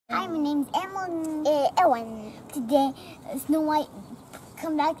Hi, my name's Evelyn. Today, Snow White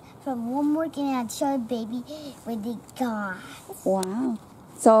come back from homework and I showed baby where they got. Wow.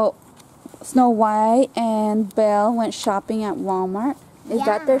 So, Snow White and Belle went shopping at Walmart. Is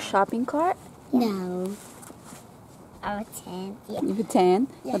that their shopping cart? No. I was 10. Yeah. You were 10?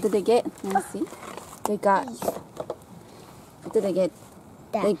 Yeah. What did they get? Let me see. They got... What did they get?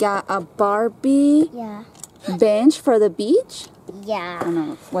 That. They got a Barbie bench for the beach. Yeah. I don't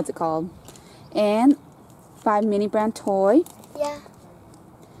know. What's it called? And 5 mini brand toy. Yeah.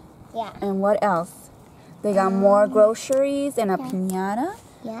 Yeah. And what else? They got more groceries and a piñata.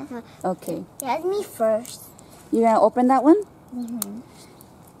 Yeah. Okay. Yeah, it's me first. You gonna open that one? Mm-hmm.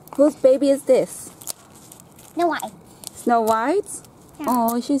 Whose baby is this? Snow White. Snow White's? Yeah.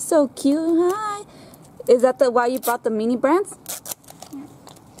 Oh, she's so cute. Hi. Is that why you brought the mini brands?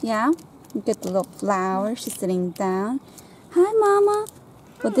 Yeah. You get the little flower. She's sitting down. Hi, Mama.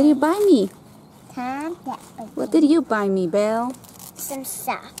 What did you buy me? What did you buy me, Belle? Some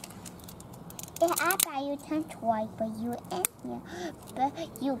stuff. Yeah, I buy you some toys, but you ain't here. But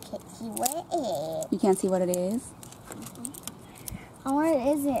you can't see what it is. You can't see what it is? Oh, what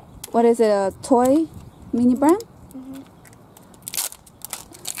is it? What is it? A toy mini brand?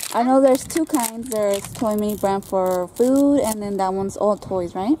 I know there's two kinds. There's toy mini brand for food, and then that one's all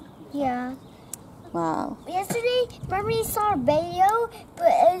toys, right? Yeah. Wow. Yesterday, remember you saw a video,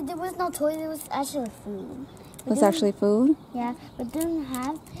 but there was no toys. It was actually food. It was actually food? Yeah, but didn't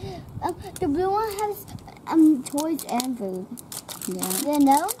have. The blue one has toys and food. Yeah. You didn't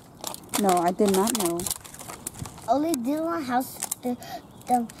know? No, I did not know. Only this one has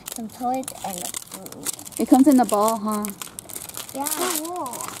some toys and the food. It comes in the ball, huh? Yeah.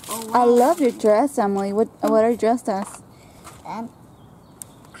 Oh, wow. I love your dress, Emily. What are you dressed as?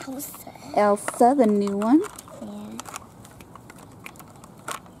 Elsa. Elsa, the new one.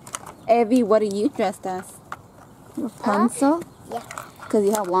 Yeah. Evie, what are you dressed as? Rapunzel? Yeah. Because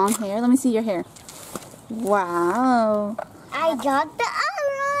you have long hair. Let me see your hair. Wow. I got the other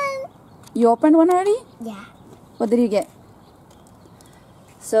one. You opened one already? Yeah. What did you get?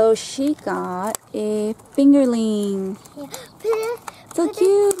 So she got a fingerling. Yeah. So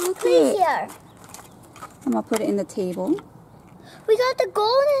cute. Look at it. Here. I'm going to put it in the table. We got the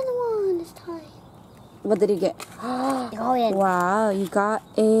golden one this time. What did you get? Golden. Wow, you got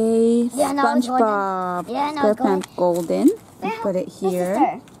a SpongeBob SquarePants golden. You put it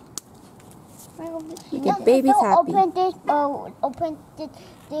here. You get baby's happy. Open this. Open the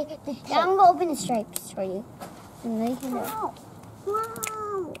I'm gonna open the stripes for you. And then you can wow.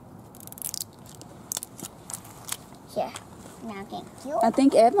 Wow. Here. Now thank you. I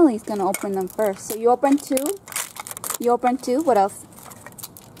think Emily's gonna open them first. So you opened two. You opened two. What else?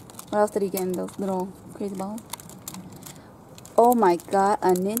 What else did you get in those little crazy balls? Oh my god,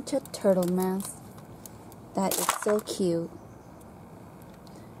 a Ninja Turtle mask. That is so cute.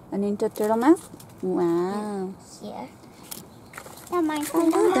 A Ninja Turtle mask? Wow. Yeah. That mine's I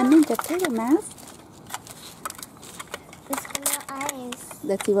love the Ninja Turtle mask. Let's close our eyes.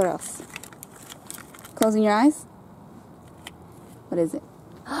 Let's see what else. Closing your eyes? What is it?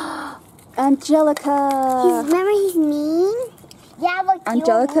 Angelica! Remember he's mean? Yeah, but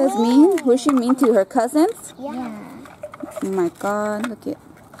Angelica is mean? Who's she mean to? Her cousins? Yeah. Oh my god, look at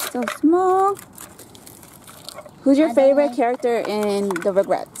so small. Who's your favorite character in the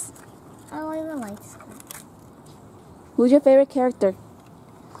Rugrats? I don't even like this one. Who's your favorite character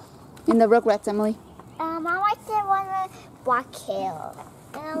in the Rugrats, Emily? I like the one with black hair.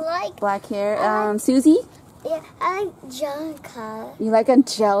 And I like black hair. Susie? Yeah, I like Angelica. You like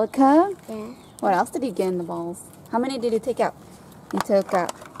Angelica? Yeah. What else did you get in the balls? How many did you take out? You took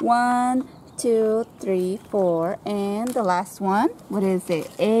out 1, 2, 3, 4, and the last one. What is it?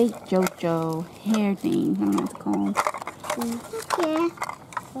 A JoJo hair thing. I don't know what it's called. Okay.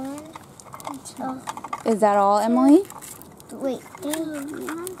 1, 2. Is that all, Emily? Wait,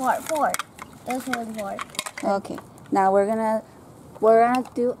 4. There's 4. Okay. Now we're gonna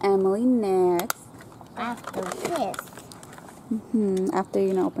do Emily next. After this. After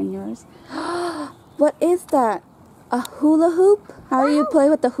you open yours. What is that? A hula hoop? How do you play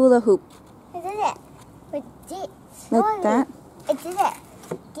with the hula hoop? I did it. With this. Like that? I did it.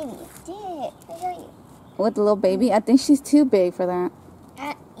 Give me. Did it. I'll show you. With the little baby? I think she's too big for that.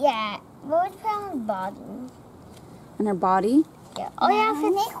 Yeah. What would put on the bottom? On her body? Yeah. Oh yeah, for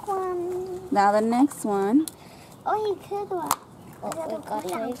the next one. Now the next one. Oh, you could one. Oh,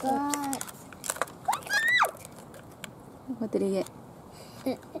 we got What did he get?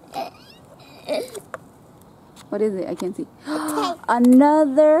 What is it? I can't see.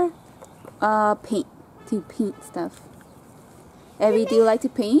 Another paint. Do paint stuff. Evie, do you like to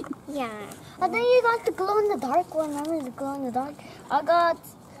paint? Yeah. I think you got the glow in the dark one. Remember the glow in the dark? I got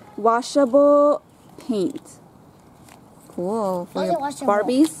Washable paint. Cool. For your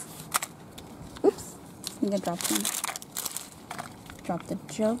Barbies. Oops. I think I dropped one. Drop the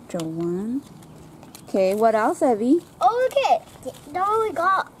JoJo one. Okay, what else, Evie? Oh, okay. No, we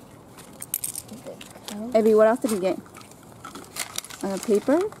got. Evie, what else did you get? A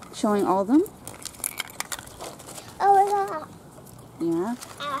paper showing all of them? Oh, we got. Yeah.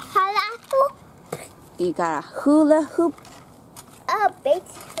 A hula hoop. You got a hula hoop. A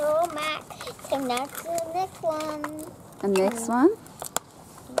baseball mat. And that's the next one. And next one?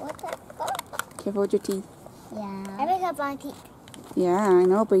 What's that called? Careful with your teeth. Yeah. I pick up my teeth. Yeah, I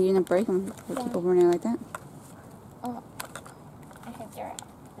know, but you're gonna break them if you keep opening it like that. Oh. I can do it.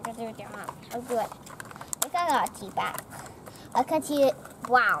 I can do it. Oh, good. Look, I got a tea bag. I can see it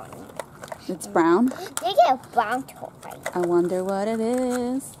brown. It's brown. They get a brown toy. I wonder what it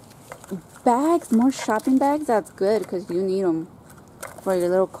is. Bags, more shopping bags. That's good because you need them for your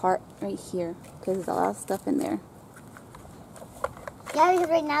little cart right here because there's a lot of stuff in there. Yeah, because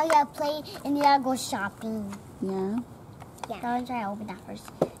right now you gotta play and you gotta go shopping. Yeah. Yeah. So I'll try to open that first.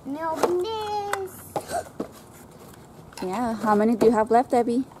 And then open this. Yeah. How many do you have left,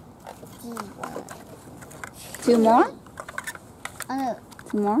 Abby? 2 more? No.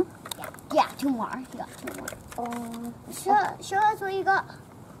 2 more? Yeah, 2 more. You got 2 more. Show us what you got.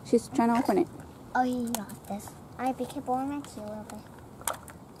 She's trying to open it. Oh, you got this. Alright, be careful on my key a little bit.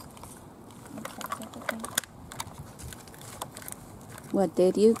 What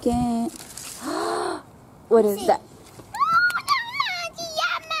did you get? What is that?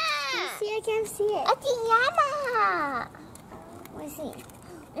 See, I can't see it. A Diana. Let me see.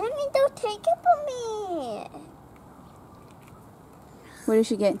 Mommy, don't take it from me. What did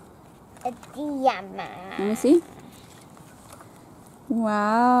she get? A Diana. Let me see.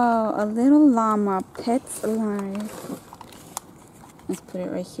 Wow, a little llama. Pets Alive. Let's put it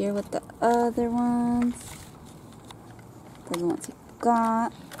right here with the other ones. The ones you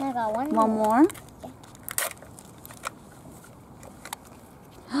got. I got one more.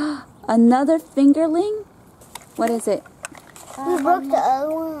 Another fingerling? What is it? We broke the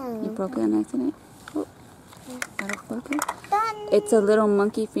other one. You broke it on accident? Oh. It's a little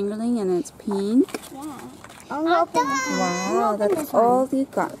monkey fingerling and it's pink. Yeah. I'm gonna open this one. Wow, that's all you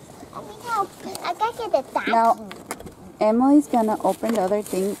got. I gotta get the Now, Emily's gonna open the other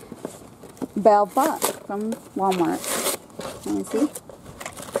thing. Belva from Walmart. Let me see.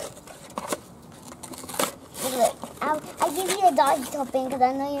 I'll give you the doggies to open because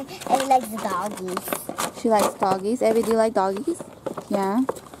I know Evie likes the doggies. She likes doggies. Evie, do you like doggies? Yeah.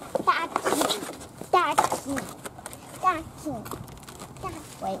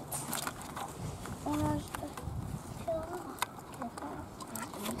 Wait.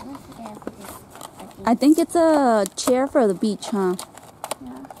 I think it's a chair for the beach, huh?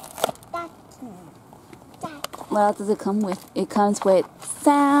 What else does it come with? It comes with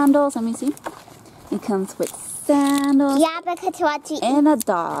sandals. Let me see. It comes with sandals. Yeah, because what you and a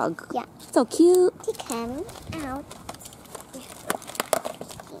dog. Yeah. So cute. He came out.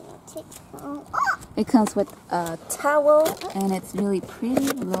 It comes with a towel and it's really pretty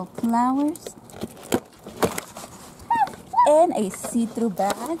with little flowers. And a see-through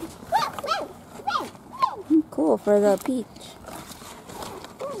bag. Cool for the beach.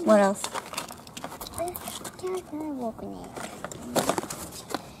 What else?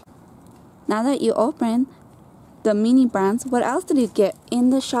 Now that you open the mini brands, what else did you get in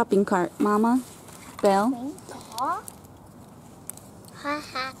the shopping cart, Mama? Belle?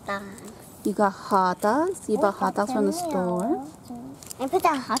 Hot dogs. You got hot dogs? You bought hot dogs from the store? I put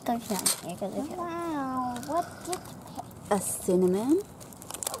that hot dogs down here. Wow, what did A cinnamon?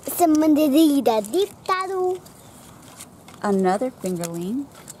 Another fingerling.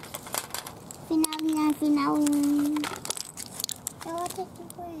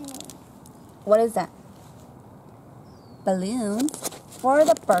 What is that? Balloons for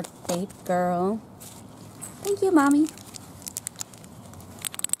the birthday girl. Thank you, Mommy.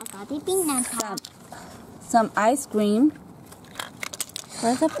 Some ice cream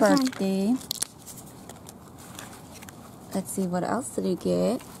for the birthday. Let's see, what else did you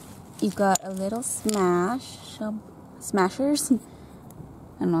get? You got a little smashers. I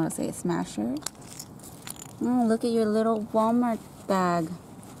don't know how to say it, smashers. Oh, look at your little Walmart bag.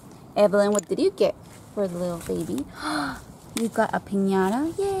 Evelyn, what did you get for the little baby? You got a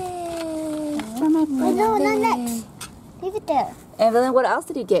piñata. Yay! For my birthday. No, not next. Leave it there. Evelyn, what else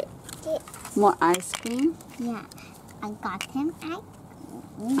did you get? More ice cream. Yeah, I got him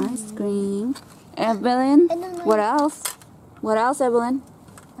Ice cream. Evelyn, what else? What else, Evelyn?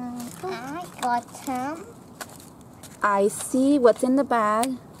 I got some. I see what's in the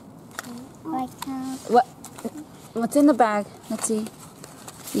bag. Like What's in the bag? Let's see.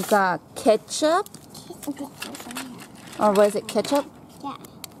 You got ketchup. Or what is it? Ketchup? Yeah.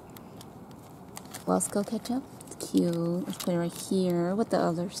 Wells-Go ketchup. It's cute. Let's put it right here with the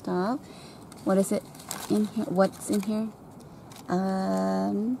other stuff. What is it in here? What's in here?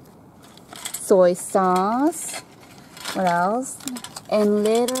 Soy sauce. What else? And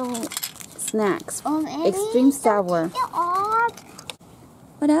little snacks. Extreme sour.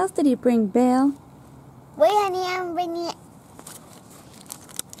 What else did he bring, Belle? Wait, honey, I'm bringing it.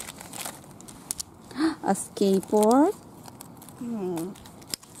 A skateboard.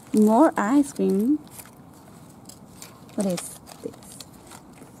 More ice cream. What is this?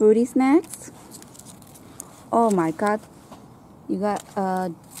 Fruity snacks. Oh my God! You got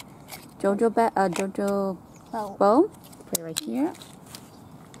a JoJo bow. Put it right here.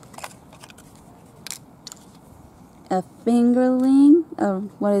 A fingerling.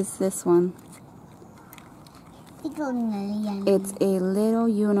 What is this one? It's a little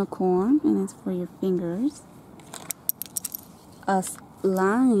unicorn, and it's for your fingers. A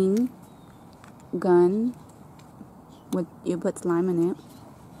slime gun. You put slime in it.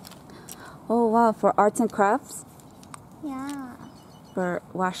 Oh wow, for arts and crafts. Yeah. For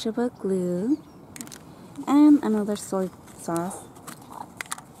washable glue. And another soy sauce.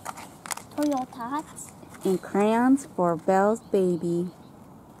 For your tots. And crayons for Belle's baby.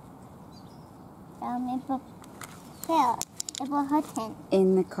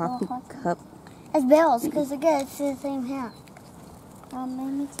 In the coffee cup. It's Belle's because it's the same hat.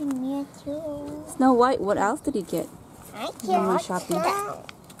 Maybe to me too. Snow White, what else did you get? I When we can't. shopping?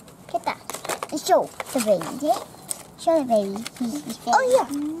 Get that. And show the baby. Show the baby. Oh yeah.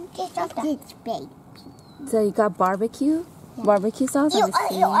 Just this baby. So you got barbecue? Yeah. Barbecue sauce? I don't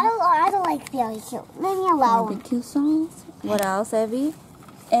like barbecue. Let me allow barbecue sauce. What else, Evie?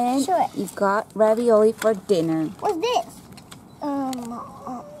 And Sure. you got ravioli for dinner. What's this?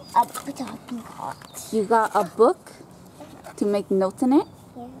 A potato pot. You got a book to make notes in it?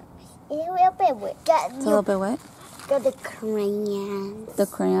 Yeah. It's a little bit wet. It's a little bit wet. Got the crayons. The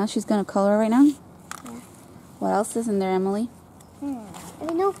crayon. She's going to color right now? Yeah. What else is in there, Emily? I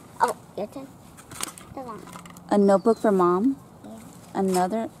don't know. Oh, your turn. The one. A notebook for mom. Yeah.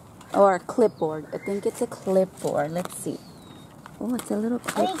 Another, or a clipboard. I think it's a clipboard. Let's see. Oh, it's a little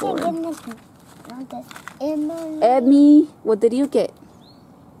clipboard. Emmy, what did you get?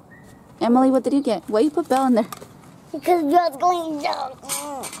 Emily, what did you get? Why you put Belle in there? Because Belle's going down.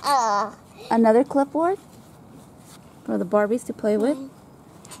 Another clipboard for the Barbies to play with.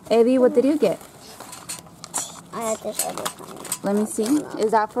 Evie, what did you get? I have this other one. Let me see.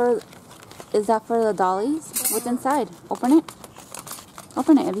 Is that for the dollies? What's inside? Open it.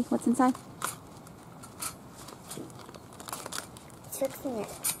 Open it, Evie. What's inside?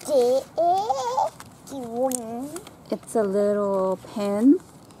 It's a little pen.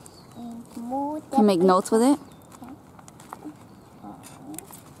 To make notes with it.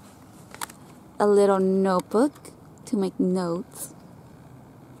 A little notebook to make notes.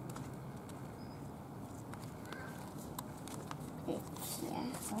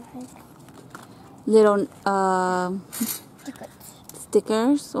 Little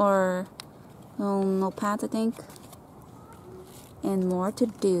stickers or notepads, I think. And more to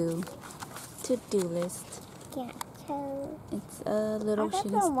do. To-do list. Yeah, so it's a little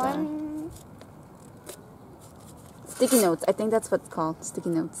shooting star. One. Sticky notes. I think that's what it's called.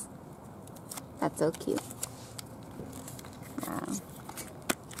 Sticky notes. That's so cute. Wow.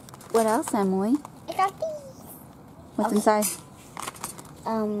 What else, Emily? I got these. What's inside?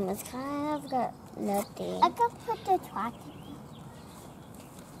 It's kind of got nothing. I got put the track.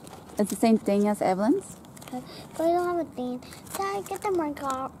 It's the same thing as Evelyn's? But I don't have a thing. So I get the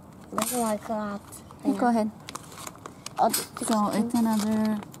marker. This marker out. Go ahead. So it's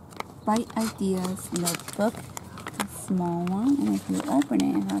another Bright Ideas notebook. It's a small one, and if you open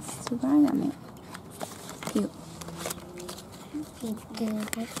it, it has to write on it. Cute.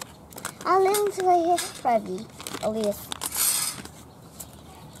 I'll leave it right here for Evie. Elias.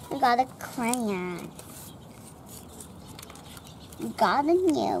 I got a crayon. We got a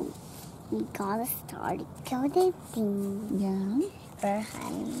note. We got a started coded thing. Yeah. For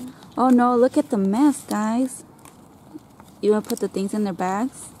honey. Oh no, look at the mess, guys. You want to put the things in their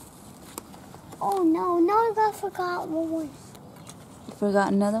bags? Oh no, I forgot one. You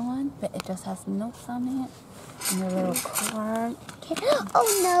forgot another one? But it just has notes on it. And a little card. Oh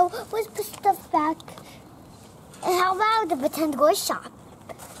no, let's put stuff back. And how about the pretend toy shop?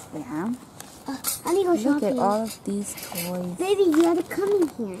 Yeah. Let me go shopping. Look at all of these toys. Baby, you gotta come in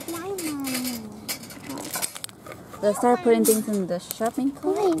here. Let's start putting things in the shopping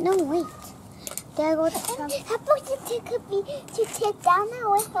cart. Wait, no, wait. Gotta go to shopping. How about you take down there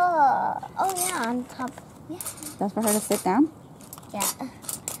with her? Oh, yeah, on top. Yeah. That's for her to sit down? Yeah.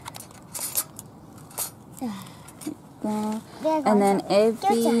 And then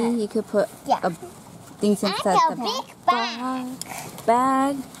Evie, you could put things inside the big bag.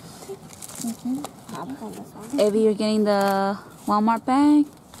 Bag. Evie, you're getting the Walmart bag.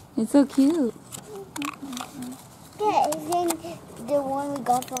 It's so cute. Yeah, and then the one we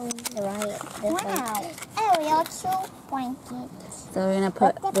got from the riot. Wow. Oh, we also blankets. So we're gonna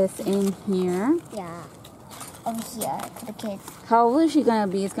put this in here. Yeah. Over here for the kids. How old is she gonna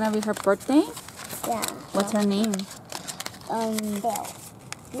be? It's gonna be her birthday? Yeah. What's her name? Belle.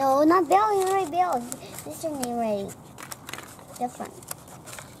 No, not Belle. You're right, Belle. This is her name right. Different.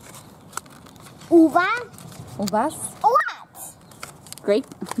 Uva? Uvas? What? Great.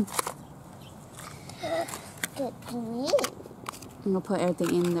 Good to me. I'm gonna put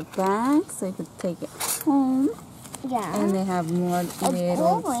everything in the bag so you can take it home. Yeah. And they have more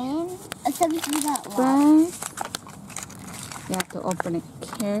little bags. You have to open it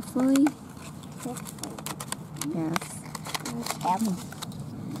carefully. Yes.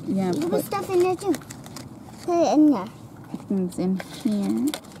 Yeah. You put stuff in there too. Put it in there. Things in here.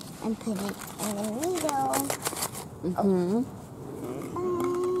 And put it in the middle. Mm-hmm.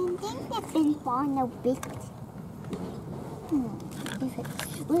 I think they've been falling a bit.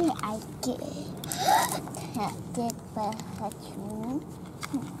 Where I get for her too.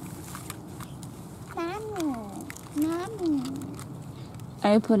 Mommy.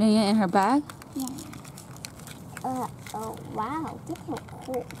 Are you putting it in her bag? Yeah. Oh wow, this looks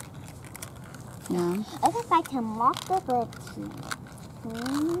cool. Yeah. I think I can mock the bird.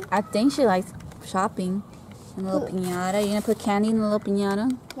 I think she likes shopping. A little piñata. You gonna put candy in the little piñata?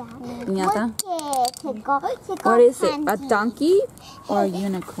 Yeah. Piñata? What is it? A donkey or a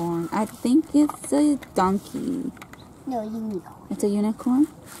unicorn? I think it's a donkey. No, unicorn. It's a unicorn?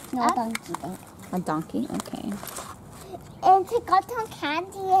 No, donkey. A donkey? Okay. And she got some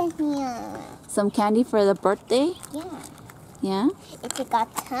candy in here. Some candy for the birthday? Yeah. Yeah? And she got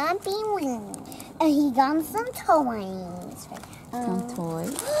some wings. And he got some toys. Some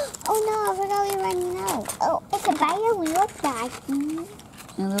toys. Oh no, I forgot we running out. Oh, it's a buy a wheel doggy.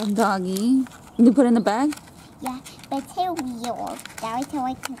 A little doggy. You put it in the bag? Yeah, but it's a wheel. That way so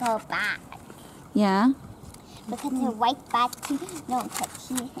I can go back. Yeah? Because the white bat no one can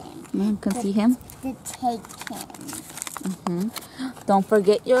see him. No one can see him? To take him. Mm-hmm. Don't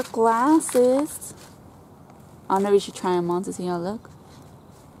forget your glasses. I wonder if you should try them on to see how they look.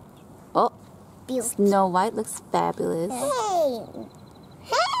 Oh, Beauty. Snow White looks fabulous. Hey!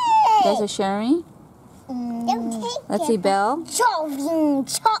 You guys are sharing? Don't take Let's see, Belle. Chopping.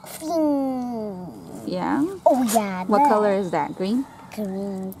 Yeah? Oh yeah. What color is that? Green?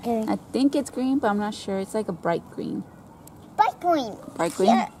 Green. I think it's green, but I'm not sure. It's like a bright green. Bright green. Bright green?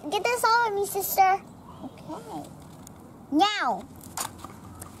 Here, get this all of me, sister. Okay. Now.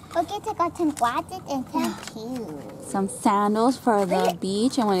 Okay, take out some glasses and some shoes. Some sandals for the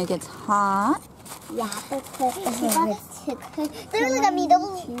beach and when it gets hot. Yeah, because don't look at me.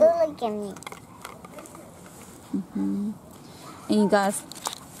 Don't look at me. And you got a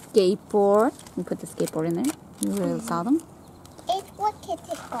skateboard. You put the skateboard in there. You really saw them. It's what kids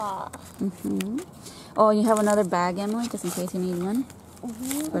take off. Oh, you have another bag, Emily, just in case you need one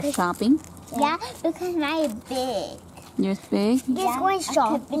for shopping. Yeah, because mine is big. Yours big. This one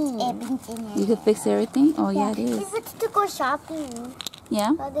shopping. You could fix everything. Oh yeah, it is. This is to go shopping.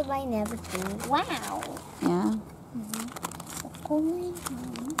 Yeah. How did I never do? Wow. Yeah.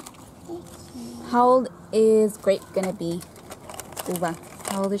 How old is Grape gonna be? Uva.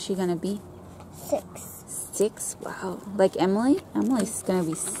 How old is she gonna be? 6. 6? Wow. Like Emily? Emily's gonna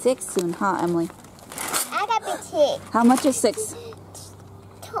be 6 soon, huh, Emily? I got the tick. How much is 6?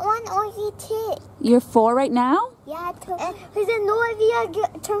 One only tick. You're 4 right now? Yeah, because I know if you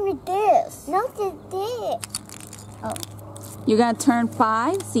turn with this. No, this. Oh. You're gonna turn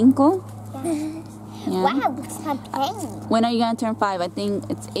 5? 5? Yeah. Wow, it's campaign. When are you gonna turn 5? I think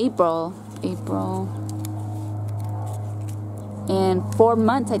it's April. In 4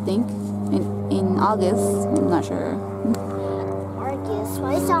 months, I think. In August. I'm not sure. August.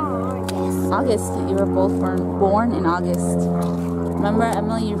 Why is that August? August. You were both born in August. Remember,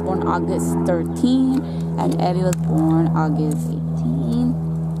 Emily, you were born August 13, and Eddie was born August 18.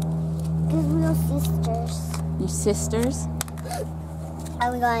 Because we're sisters. Your sisters?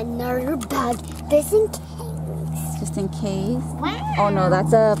 And we got another bag. This in case. just in case. Wow. Oh no,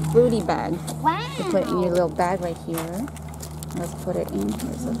 that's a fruity bag. Wow. You put it in your little bag right here. Let's put it in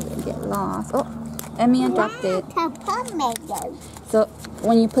here so it doesn't get lost. Oh, Emmy, I dropped it. Tomatoes. So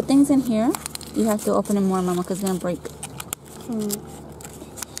when you put things in here, you have to open it more, Mama, because it's gonna break.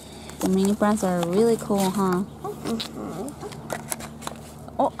 The mini brands are really cool, huh?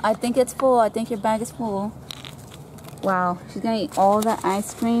 Oh, I think it's full. I think your bag is full. Wow, she's gonna eat all the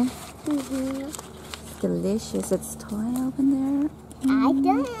ice cream. It's delicious. It's toy open there. I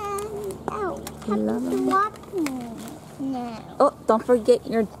done. Oh, I love it. No. Oh, don't forget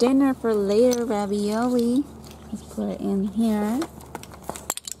your dinner for later, ravioli. Let's put it in here.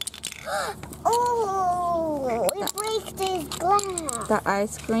 Oh, it breaks this glass. The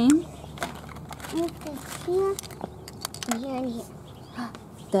ice cream. Here, here, and here.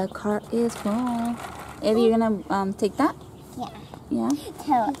 The cart is full. Evie, you're gonna take that? Yeah. Yeah.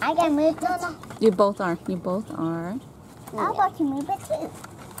 So I gotta move. No. You both are. You both are. I'll about to move it too.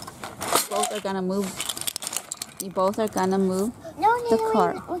 Both are gonna move. You both are gonna move. No, The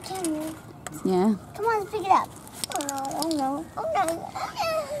cart. we can't move. Yeah. Come on, pick it up. Oh no! Oh no! Oh no! Oh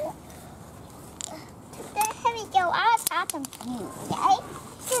no! Here we go. I'll have some for you. Okay?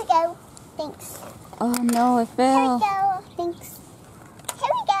 Here we go. Thanks. Oh no, it Here we fell. go. Thanks.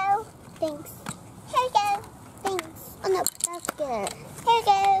 Here we go. Thanks. Here we go. Thanks. Oh no, that's good. Here we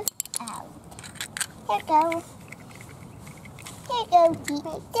go. Ow. Here we go. Here we go. Keep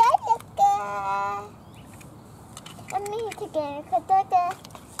it together. I'm me together.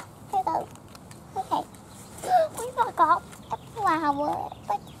 Here we go. Okay. We forgot a flower.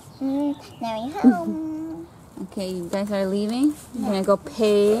 But now we're home. Okay, you guys are leaving? You're gonna go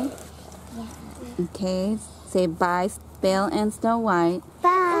pay. Okay, say bye, Belle and Snow White.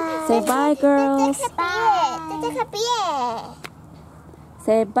 Bye. Say bye, girls. Bye.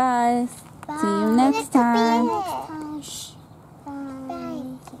 Say bye. See you next time. Bye.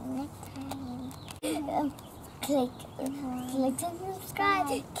 Click and subscribe.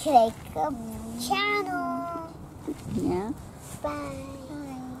 Click the channel. Yeah. Bye.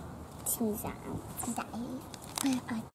 Bye.